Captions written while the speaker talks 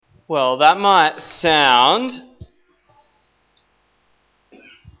Well, that might sound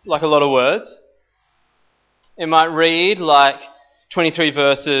like a lot of words. It might read like 23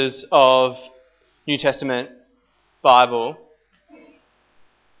 verses of New Testament Bible.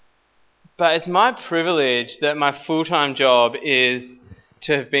 But it's my privilege that my full-time job is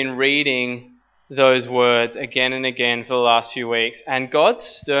to have been reading those words again and again for the last few weeks. And God's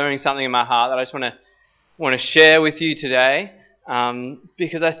stirring something in my heart that I just want to share with you today,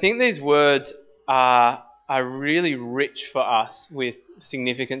 because I think these words are really rich for us with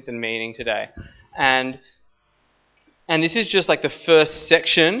significance and meaning today. And this is just like the first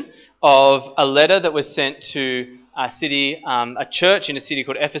section of a letter that was sent to a church in a city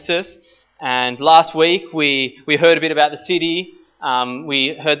called Ephesus. And last week we heard a bit about the city.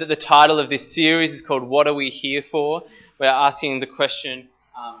 We heard that the title of this series is called What Are We Here For? We're asking the question,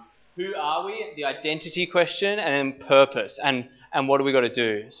 who are we? The identity question, and then purpose, and what do we got to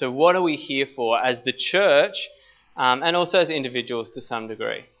do? So what are we here for as the church, and also as individuals to some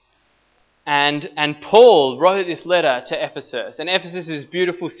degree? And Paul wrote this letter to Ephesus, and Ephesus is this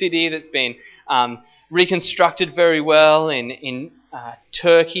beautiful city that's been reconstructed very well in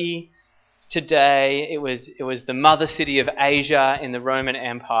Turkey. Today, it was the mother city of Asia in the Roman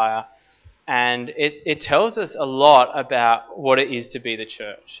Empire, and it tells us a lot about what it is to be the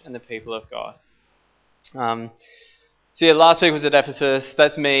church and the people of God. So yeah, last week was at Ephesus.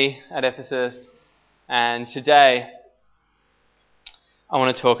 That's me at Ephesus, and today I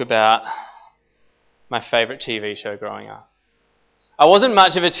want to talk about my favourite TV show growing up. I wasn't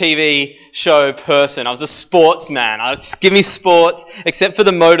much of a TV show person. I was a sportsman. I was just give me sports, except for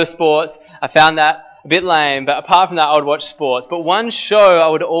the motorsports. I found that a bit lame, but apart from that, I would watch sports. But one show I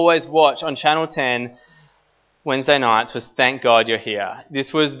would always watch on Channel 10 Wednesday nights was Thank God You're Here.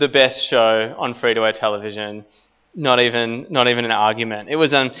 This was the best show on free-to-air television. Not even an argument. It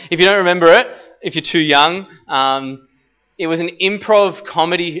was if you don't remember it, if you're too young, it was an improv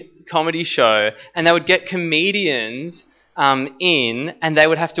comedy show, and they would get comedians in, and they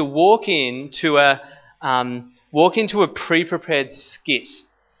would have to walk into a pre-prepared skit.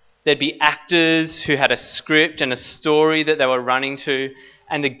 There'd be actors who had a script and a story that they were running to,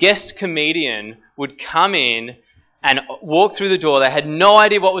 and the guest comedian would come in and walk through the door. They had no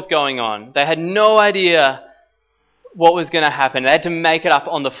idea what was going on. They had no idea what was going to happen. They had to make it up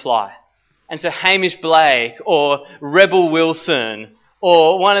on the fly. And so Hamish Blake or Rebel Wilson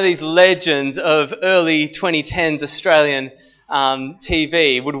or one of these legends of early 2010s Australian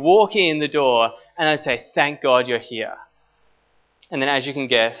TV would walk in the door and I'd say, "Thank God you're here." And then, as you can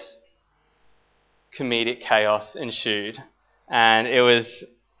guess, comedic chaos ensued. And it was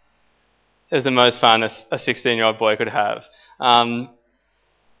the most fun a 16-year-old boy could have.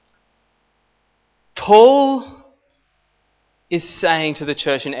 Paul is saying to the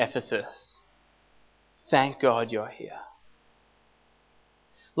church in Ephesus, "Thank God you're here."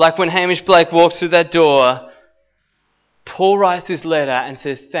 Like when Hamish Blake walks through that door, Paul writes this letter and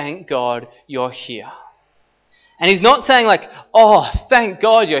says, "Thank God you're here." And he's not saying like, "Oh, thank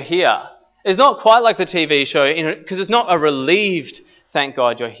God you're here." It's not quite like the TV show, because it's not a relieved "thank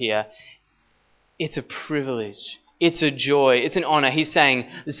God you're here." It's a privilege. It's a joy. It's an honour. He's saying,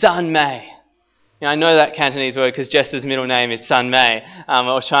 "San Mei." I know that Cantonese word because Jess's middle name is San Mei,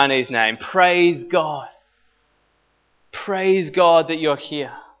 or Chinese name. Praise God. Praise God that you're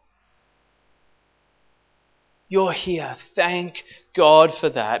here. You're here. Thank God for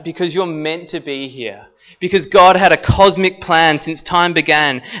that, because you're meant to be here. Because God had a cosmic plan since time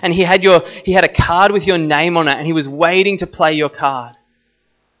began, and He had a card with your name on it, and He was waiting to play your card.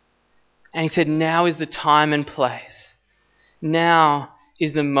 And He said, now is the time and place. Now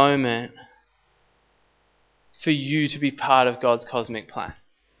is the moment for you to be part of God's cosmic plan.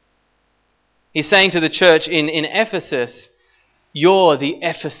 He's saying to the church in Ephesus, you're the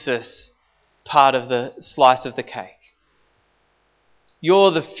Ephesus part of the slice of the cake.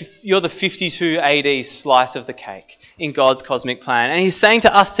 You're the 52 AD slice of the cake in God's cosmic plan. And He's saying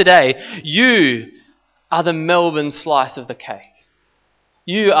to us today, you are the Melbourne slice of the cake.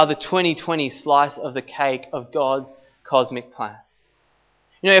 You are the 2020 slice of the cake of God's cosmic plan.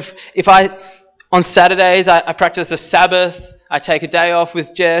 If on Saturdays I practice the Sabbath, I take a day off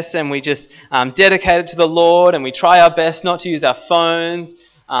with Jess and we just dedicate it to the Lord, and we try our best not to use our phones,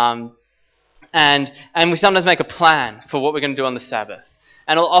 and we sometimes make a plan for what we're going to do on the Sabbath.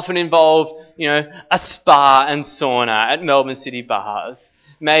 And it'll often involve, a spa and sauna at Melbourne City Bars.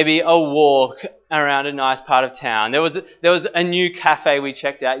 Maybe a walk around a nice part of town. There was a new cafe we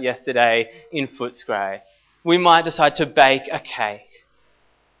checked out yesterday in Footscray. We might decide to bake a cake.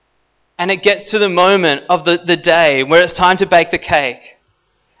 And it gets to the moment of the day where it's time to bake the cake.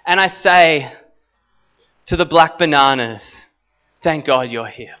 And I say to the black bananas, thank God you're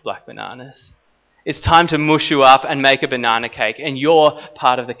here, black bananas. It's time to mush you up and make a banana cake, and you're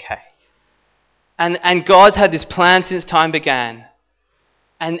part of the cake. And God's had this plan since time began.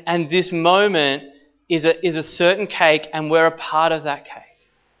 And this moment is a certain cake, and we're a part of that cake.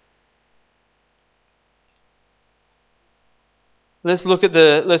 Let's look at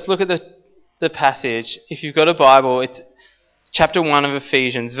the passage. If you've got a Bible, it's chapter 1 of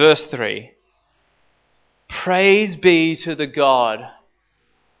Ephesians, verse 3. Praise be to the God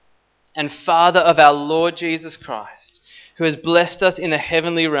and Father of our Lord Jesus Christ, who has blessed us in the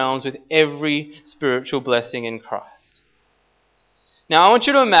heavenly realms with every spiritual blessing in Christ. Now I want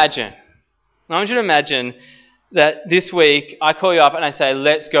you to imagine that this week I call you up and I say,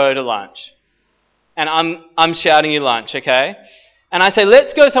 let's go to lunch. And I'm shouting you lunch, okay? And I say,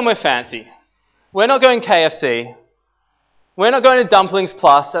 let's go somewhere fancy. We're not going KFC. We're not going to Dumplings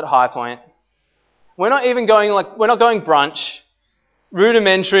Plus at High Point. We're not going brunch.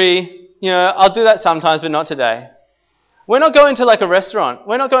 Rudimentary, I'll do that sometimes, but not today. We're not going to a restaurant.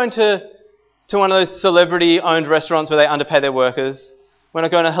 We're not going to one of those celebrity-owned restaurants where they underpay their workers. We're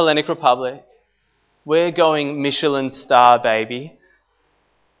not going to Hellenic Republic. We're going Michelin star, baby.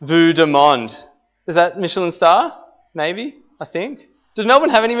 Vue de Monde. Is that Michelin star? Maybe, I think. Does Melbourne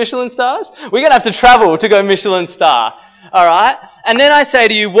have any Michelin stars? We're going to have to travel to go Michelin star. All right? And then I say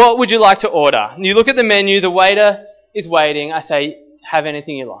to you, what would you like to order? And you look at the menu, the waiter is waiting. I say, have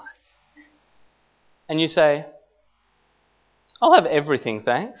anything you like. And you say, I'll have everything,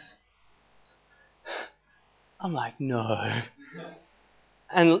 thanks. I'm like, no.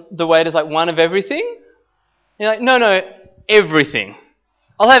 And the waiter's like, one of everything? And you're like, no, everything.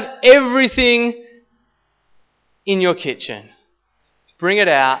 I'll have everything in your kitchen. Bring it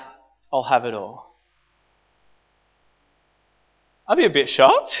out, I'll have it all. I'd be a bit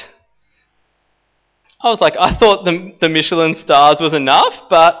shocked. I was like, I thought the Michelin stars was enough,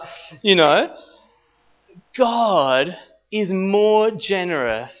 but, God is more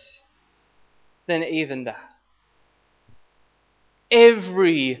generous than even that.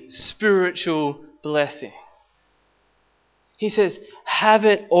 Every spiritual blessing. He says, have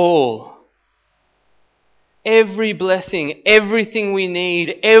it all. Every blessing, everything we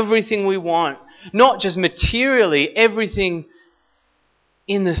need, everything we want. Not just materially, everything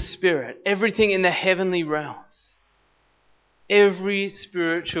in the Spirit, everything in the heavenly realms. Every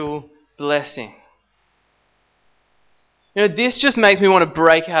spiritual blessing. This just makes me want to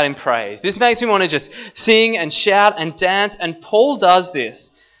break out in praise. This makes me want to just sing and shout and dance. And Paul does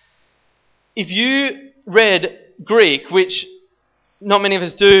this. If you read Greek, which not many of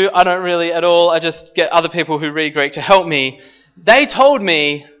us do, I don't really at all, I just get other people who read Greek to help me. They told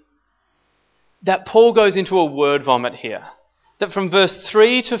me that Paul goes into a word vomit here. That from verse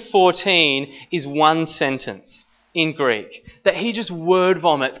 3 to 14 is one sentence in Greek. That he just word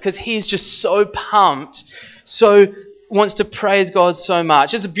vomits because he's just so pumped, so wants to praise God so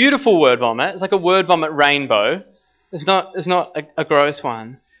much. It's a beautiful word vomit. It's like a word vomit rainbow. It's not a gross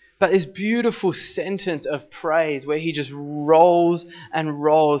one. But this beautiful sentence of praise where he just rolls and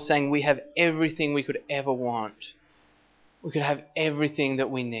rolls saying we have everything we could ever want. We could have everything that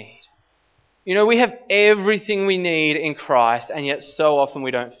we need. We have everything we need in Christ, and yet so often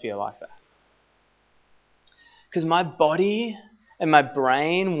we don't feel like that. Because my body and my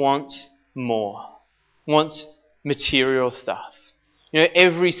brain wants more. Wants material stuff.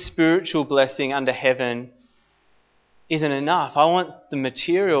 Every spiritual blessing under heaven isn't enough. I want the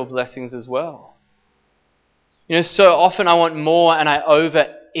material blessings as well. So often I want more and I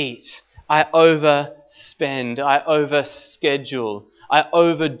overeat. I overspend. I overschedule. I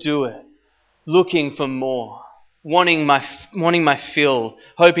overdo it. Looking for more. Wanting my fill.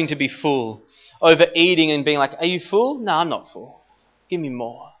 Hoping to be full. Overeating and being like, are you full? No, I'm not full. Give me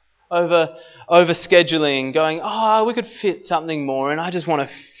more. Overscheduling. Going, we could fit something more and I just want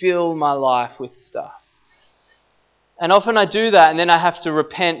to fill my life with stuff. And often I do that and then I have to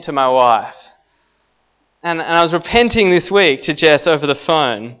repent to my wife. And I was repenting this week to Jess over the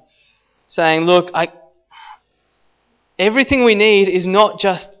phone, saying, look, everything we need is not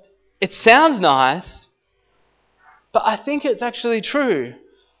just, it sounds nice, but I think it's actually true.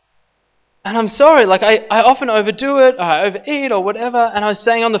 And I'm sorry, I often overdo it, or I overeat or whatever, and I was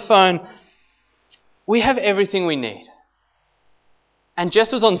saying on the phone, we have everything we need. And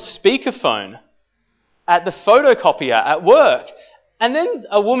Jess was on speakerphone at the photocopier at work. And then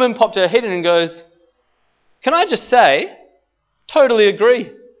a woman popped her head in and goes, can I just say, totally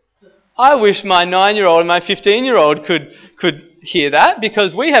agree. I wish my 9-year-old and my 15-year-old could hear that,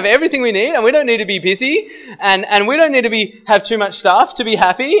 because we have everything we need and we don't need to be busy and we don't need to have too much stuff to be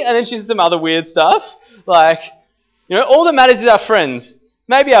happy. And then she said some other weird stuff like, all that matters is our friends,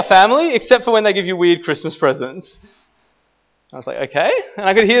 maybe our family, except for when they give you weird Christmas presents. I was like, okay. And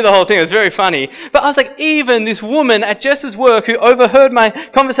I could hear the whole thing. It was very funny. But I was like, even this woman at Jess's work who overheard my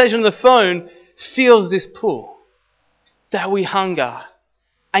conversation on the phone feels this pull that we hunger.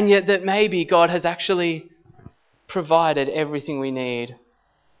 And yet that maybe God has actually provided everything we need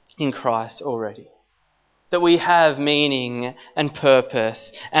in Christ already. That we have meaning and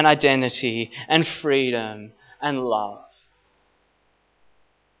purpose and identity and freedom and love.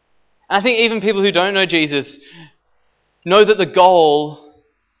 And I think even people who don't know Jesus know that the goal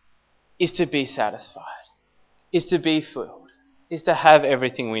is to be satisfied, is to be filled, is to have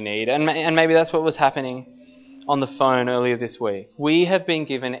everything we need. And maybe that's what was happening on the phone earlier this week. We have been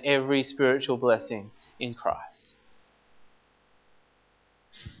given every spiritual blessing in Christ.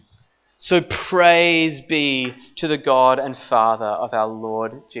 So praise be to the God and Father of our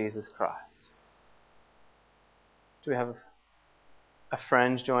Lord Jesus Christ. Do we have a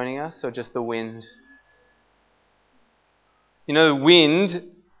friend joining us, or just the wind? The wind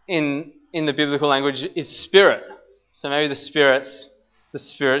in the biblical language is spirit. So maybe the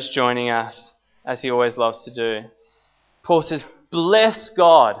Spirit's joining us, as he always loves to do. Paul says, bless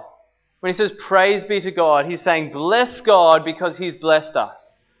God. When he says praise be to God, he's saying bless God because he's blessed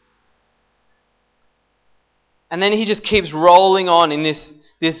us. And then he just keeps rolling on in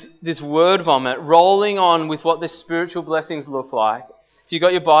this word vomit, rolling on with what the spiritual blessings look like. If you've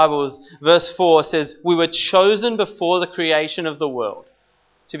got your Bibles, verse 4 says, we were chosen before the creation of the world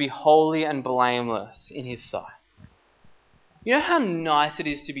to be holy and blameless in his sight. You know how nice it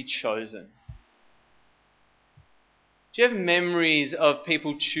is to be chosen? Do you have memories of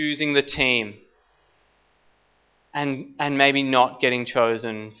people choosing the team and maybe not getting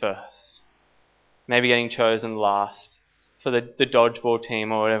chosen first? Maybe getting chosen last for the dodgeball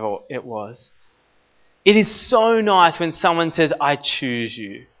team or whatever it was. It is so nice when someone says, I choose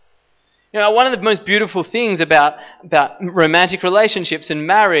you. One of the most beautiful things about romantic relationships and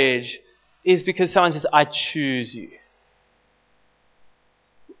marriage is because someone says, I choose you.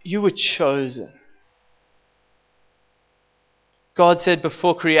 You were chosen. God said,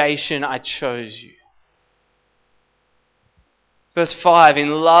 before creation, I chose you. Verse 5, in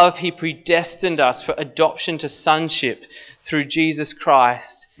love he predestined us for adoption to sonship through Jesus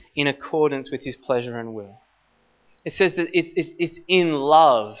Christ in accordance with his pleasure and will. It says that it's in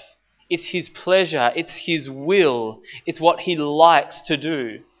love. It's his pleasure. It's his will. It's what he likes to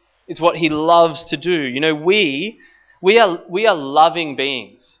do. It's what he loves to do. We are loving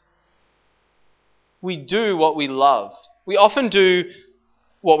beings. We do what we love. We often do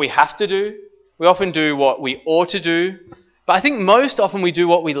what we have to do. We often do what we ought to do. But I think most often we do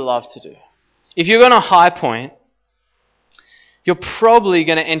what we love to do. If you're going to High Point, you're probably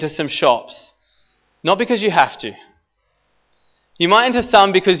going to enter some shops. Not because you have to. You might enter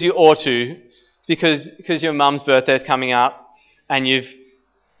some because you ought to, because your mum's birthday is coming up and you've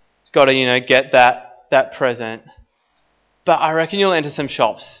got to, get that present. But I reckon you'll enter some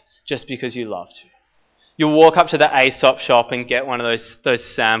shops just because you love to. You'll walk up to the Aesop shop and get one of those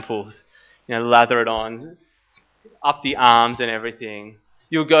samples, lather it on, up the arms and everything.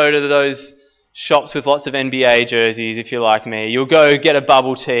 You'll go to those shops with lots of NBA jerseys if you're like me. You'll go get a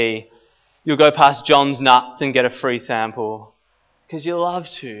bubble tea. You'll go past John's Nuts and get a free sample. Because you love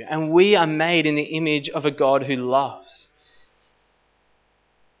to. And we are made in the image of a God who loves.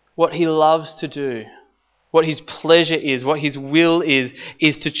 What he loves to do, what his pleasure is, what his will is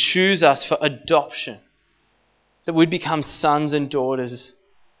to choose us for adoption. That we'd become sons and daughters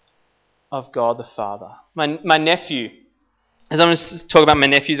of God the Father. My nephew, as I'm going to talk about my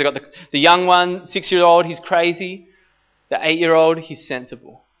nephews, I've got the young one, 6-year-old, he's crazy. The 8-year-old, he's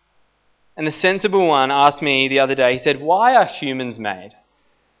sensible. And the sensible one asked me the other day, he said, why are humans made?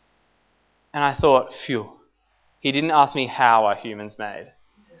 And I thought, phew, he didn't ask me how are humans made.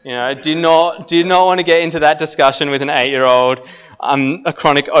 Did not want to get into that discussion with an 8-year-old. I'm a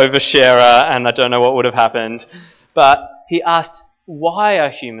chronic oversharer and I don't know what would have happened. But he asked, why are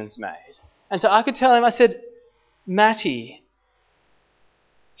humans made? And so I could tell him, I said, Matty,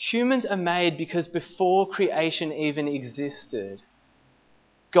 humans are made because before creation even existed,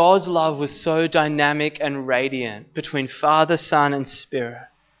 God's love was so dynamic and radiant between Father, Son, and Spirit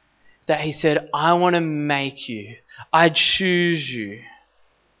that he said, I want to make you. I choose you.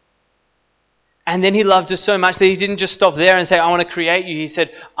 And then he loved us so much that he didn't just stop there and say, I want to create you. He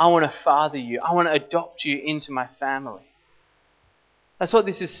said, I want to father you. I want to adopt you into my family. That's what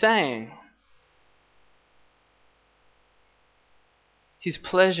this is saying. His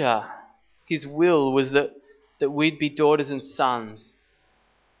pleasure, his will was that we'd be daughters and sons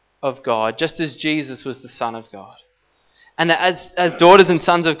of God, just as Jesus was the Son of God. And that as daughters and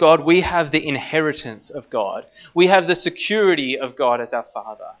sons of God, we have the inheritance of God. We have the security of God as our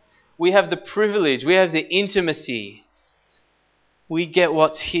Father. We have the privilege, we have the intimacy. We get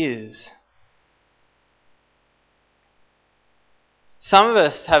what's his. A lot of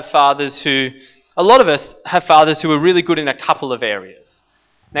us have fathers who were really good in a couple of areas.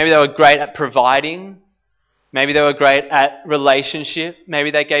 Maybe they were great at providing. Maybe they were great at relationship. Maybe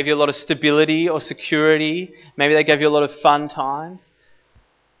they gave you a lot of stability or security. Maybe they gave you a lot of fun times.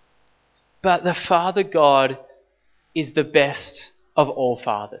 But the Father God is the best of all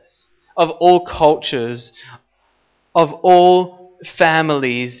fathers, of all cultures, of all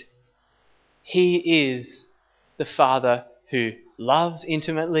families. He is the Father who loves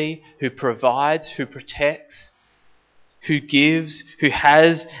intimately, who provides, who protects, who gives, who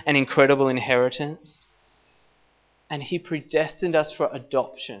has an incredible inheritance. And he predestined us for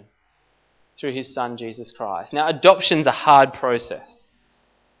adoption through his Son, Jesus Christ. Now, adoption's a hard process.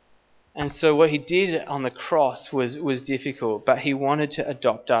 And so what he did on the cross was difficult, but he wanted to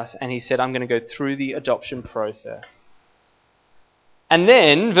adopt us, and he said, I'm going to go through the adoption process. And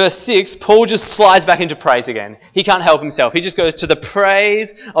then, verse 6, Paul just slides back into praise again. He can't help himself. He just goes to the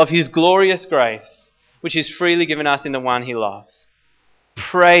praise of his glorious grace, which is freely given us in the one he loves.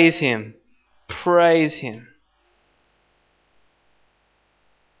 Praise him. Praise him.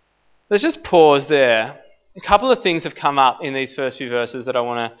 Let's just pause there. A couple of things have come up in these first few verses that I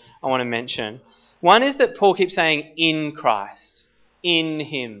want to mention. One is that Paul keeps saying, in Christ, in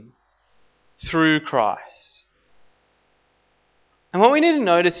him, through Christ. And what we need to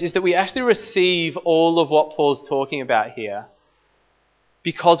notice is that we actually receive all of what Paul's talking about here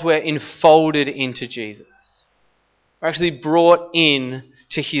because we're enfolded into Jesus. We're actually brought in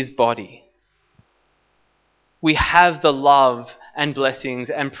to his body. We have the love and blessings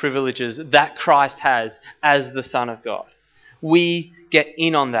and privileges that Christ has as the Son of God. We get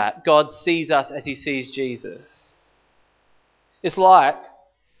in on that. God sees us as he sees Jesus. It's like,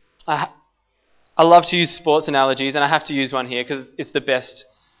 I love to use sports analogies, and I have to use one here because it's the best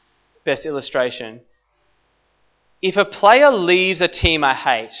illustration. If a player leaves a team I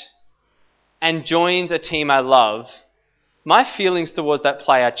hate and joins a team I love, my feelings towards that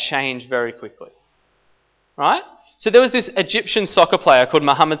player change very quickly. Right? So there was this Egyptian soccer player called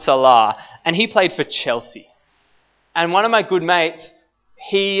Mohamed Salah, and he played for Chelsea. And one of my good mates,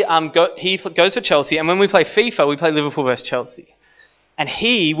 he goes for Chelsea, and when we play FIFA, we play Liverpool versus Chelsea. And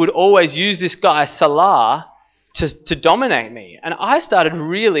he would always use this guy, Salah, to dominate me. And I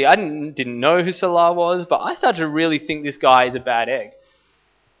didn't know who Salah was, but I started to really think this guy is a bad egg.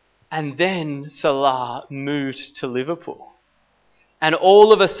 And then Salah moved to Liverpool. And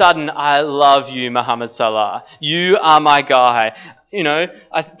all of a sudden, I love you, Mohamed Salah. You are my guy. You know,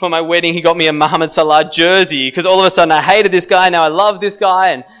 for my wedding, he got me a Mohamed Salah jersey because all of a sudden I hated this guy, now I love this guy,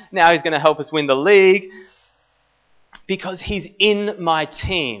 and now he's going to help us win the league because he's in my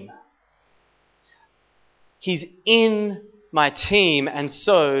team. He's in my team, and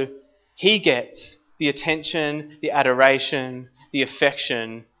so he gets the attention, the adoration, the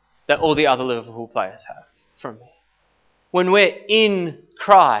affection that all the other Liverpool players have from me. When we're in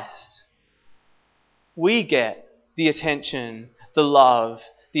Christ, we get the attention, the love,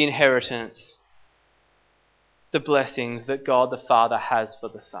 the inheritance, the blessings that God the Father has for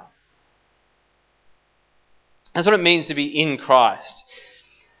the Son. That's what it means to be in Christ.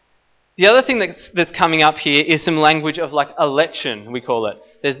 The other thing that's coming up here is some language of like election, we call it.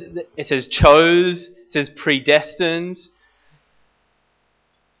 It says chose, it says predestined.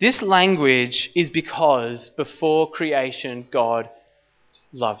 This language is because before creation, God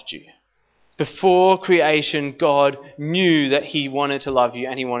loved you. Before creation, God knew that he wanted to love you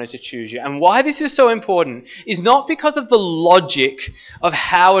and he wanted to choose you. And why this is so important is not because of the logic of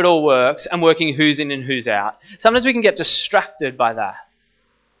how it all works and working who's in and who's out. Sometimes we can get distracted by that.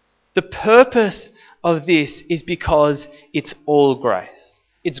 The purpose of this is because it's all grace.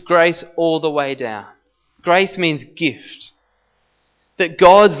 It's grace all the way down. Grace means gift. That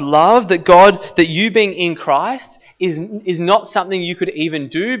God's love, that you being in Christ is not something you could even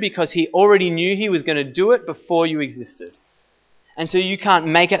do because he already knew he was going to do it before you existed. And so you can't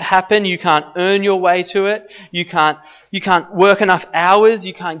make it happen, you can't earn your way to it, you can't work enough hours,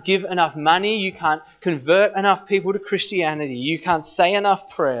 you can't give enough money, you can't convert enough people to Christianity, you can't say enough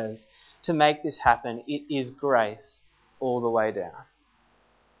prayers to make this happen. It is grace all the way down.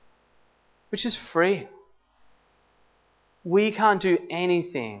 Which is free. We can't do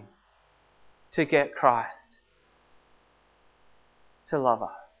anything to get Christ to love us.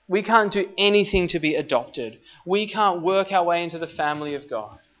 We can't do anything to be adopted. We can't work our way into the family of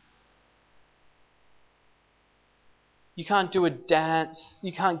God. You can't do a dance.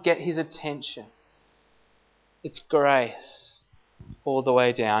 You can't get his attention. It's grace all the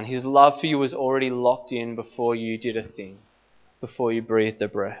way down. His love for you was already locked in before you did a thing, before you breathed a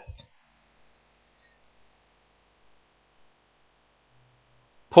breath.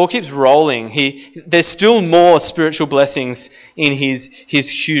 Paul keeps rolling. There's still more spiritual blessings in his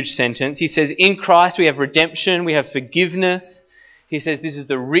huge sentence. He says, in Christ we have redemption, we have forgiveness. He says this is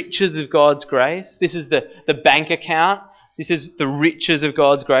the riches of God's grace. This is the bank account. This is the riches of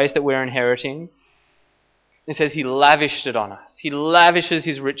God's grace that we're inheriting. It says he lavished it on us. He lavishes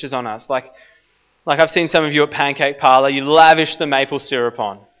his riches on us. Like I've seen some of you at Pancake Parlour, you lavish the maple syrup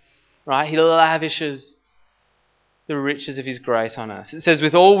on. Right? He lavishes the riches of his grace on us. It says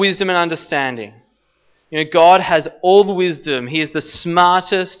with all wisdom and understanding. God has all the wisdom. He is the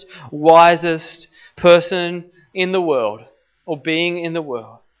smartest, wisest person in the world, or being in the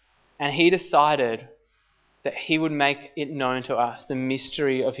world. And he decided that he would make it known to us, the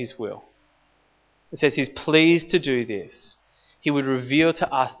mystery of his will. It says he's pleased to do this. He would reveal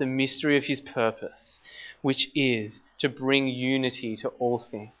to us the mystery of his purpose, which is to bring unity to all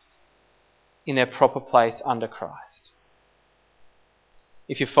things in their proper place under Christ.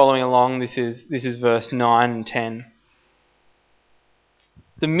 If you're following along, this is verse 9 and 10.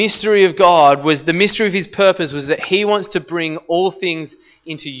 The mystery of God was, the mystery of his purpose was that he wants to bring all things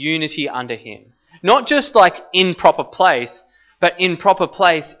into unity under him. Not just like in proper place, but in proper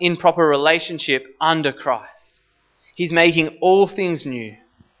place, in proper relationship under Christ. He's making all things new.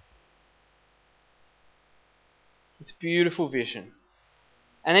 It's a beautiful vision.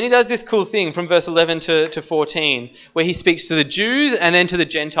 And then he does this cool thing from verse 11 to 14, where he speaks to the Jews and then to the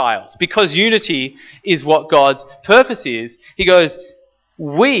Gentiles. Because unity is what God's purpose is, he goes,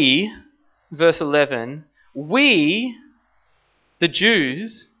 we, verse 11, we, the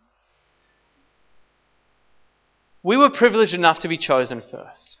Jews, we were privileged enough to be chosen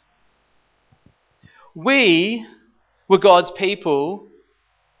first. We were God's people,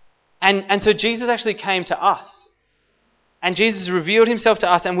 and so Jesus actually came to us. And Jesus revealed himself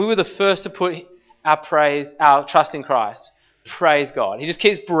to us, and we were the first to put our trust in Christ. Praise God. He just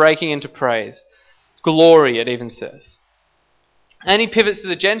keeps breaking into praise. Glory, it even says. And he pivots to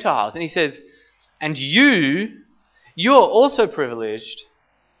the Gentiles, and he says, and you're also privileged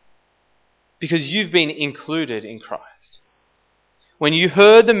because you've been included in Christ. When you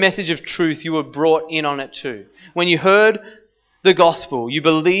heard the message of truth, you were brought in on it too. When you heard the gospel, you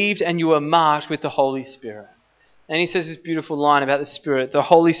believed and you were marked with the Holy Spirit. And he says this beautiful line about the Spirit. The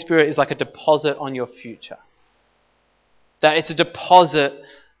Holy Spirit is like a deposit on your future. That it's a deposit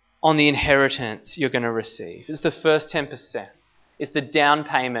on the inheritance you're going to receive. It's the first 10%. It's the down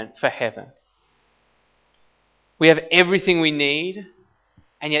payment for heaven. We have everything we need,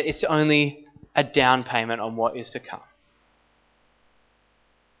 and yet it's only a down payment on what is to come.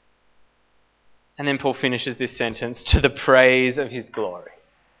 And then Paul finishes this sentence, to the praise of his glory.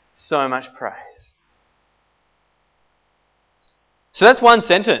 So much praise. So that's one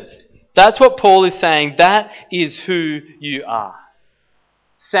sentence. That's what Paul is saying. That is who you are.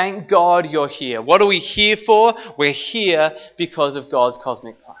 Thank God you're here. What are we here for? We're here because of God's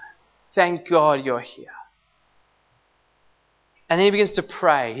cosmic plan. Thank God you're here. And then he begins to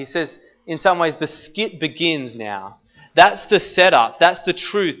pray. He says, in some ways, the skit begins now. That's the setup. That's the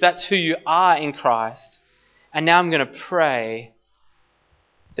truth. That's who you are in Christ. And now I'm going to pray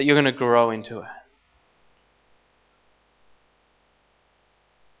that you're going to grow into it.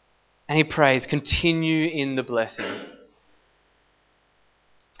 And he prays, continue in the blessing.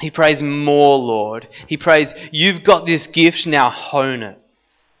 He prays more, Lord. He prays, you've got this gift, now hone it.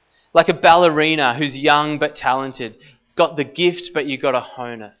 Like a ballerina who's young but talented. Got the gift, but you've got to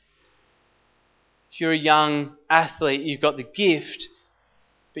hone it. If you're a young athlete, you've got the gift,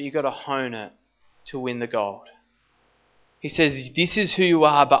 but you've got to hone it to win the gold. He says, this is who you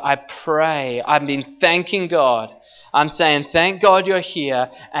are, but I pray. I've been thanking God. I'm saying, thank God you're here,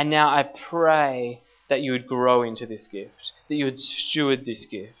 and now I pray that you would grow into this gift, that you would steward this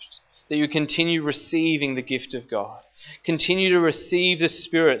gift, that you would continue receiving the gift of God. Continue to receive the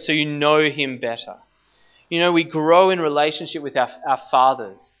Spirit so you know him better. You know, we grow in relationship with our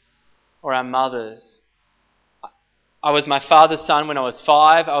fathers or our mothers. I was my father's son when I was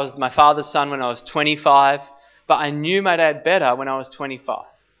 5. I was my father's son when I was 25. But I knew my dad better when I was 25.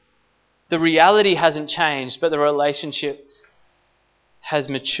 The reality hasn't changed, but the relationship has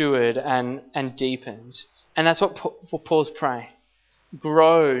matured and deepened. And that's what Paul's praying.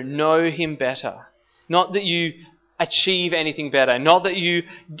 Grow, know him better. Not that you achieve anything better, not that you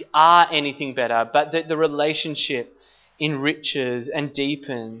are anything better, but that the relationship enriches and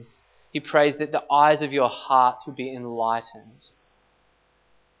deepens. He prays that the eyes of your hearts would be enlightened,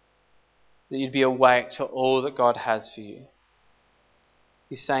 that you'd be awake to all that God has for you.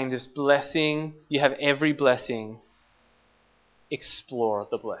 He's saying this blessing, you have every blessing, explore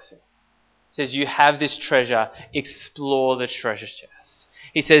the blessing. He says you have this treasure, explore the treasure chest.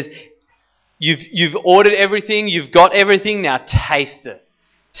 He says you've ordered everything, you've got everything, now taste it.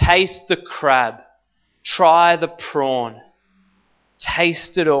 Taste the crab. Try the prawn.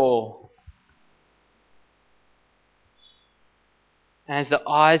 Taste it all. And as the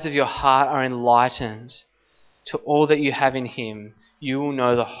eyes of your heart are enlightened to all that you have in him, you will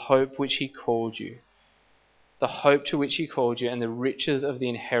know the hope which he called you. The hope to which he called you and the riches of the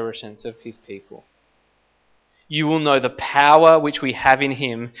inheritance of his people. You will know the power which we have in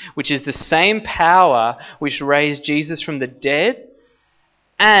him, which is the same power which raised Jesus from the dead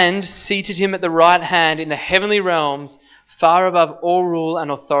and seated him at the right hand in the heavenly realms, far above all rule and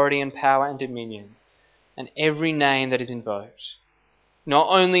authority and power and dominion, and every name that is invoked, not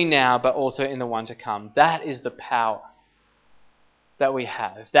only now but also in the one to come. That is the power that we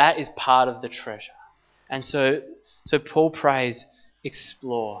have. That is part of the treasure. And so Paul prays,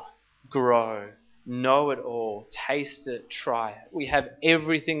 explore, grow, know it all, taste it, try it. We have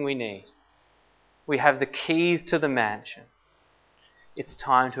everything we need. We have the keys to the mansion. It's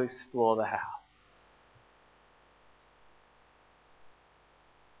time to explore the house.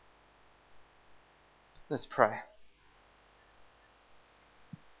 Let's pray.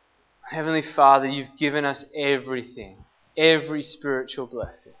 Heavenly Father, you've given us everything, every spiritual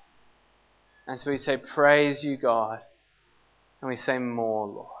blessing. And so we say, praise you, God. And we say, more,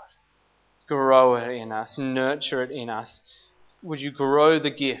 Lord. Grow it in us, nurture it in us. Would you grow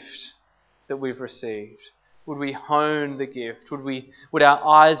the gift that we've received? Would we hone the gift? Would our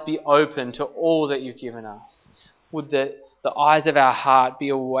eyes be open to all that you've given us? Would the eyes of our heart be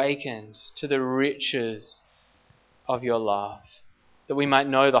awakened to the riches of your love, that we might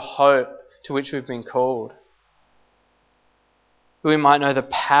know the hope to which we've been called, that we might know the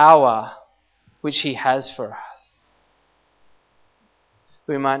power which he has for us,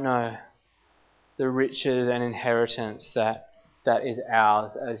 we might know the riches and inheritance that is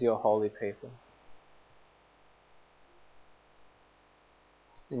ours as your holy people.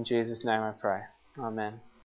 In Jesus' name I pray. Amen.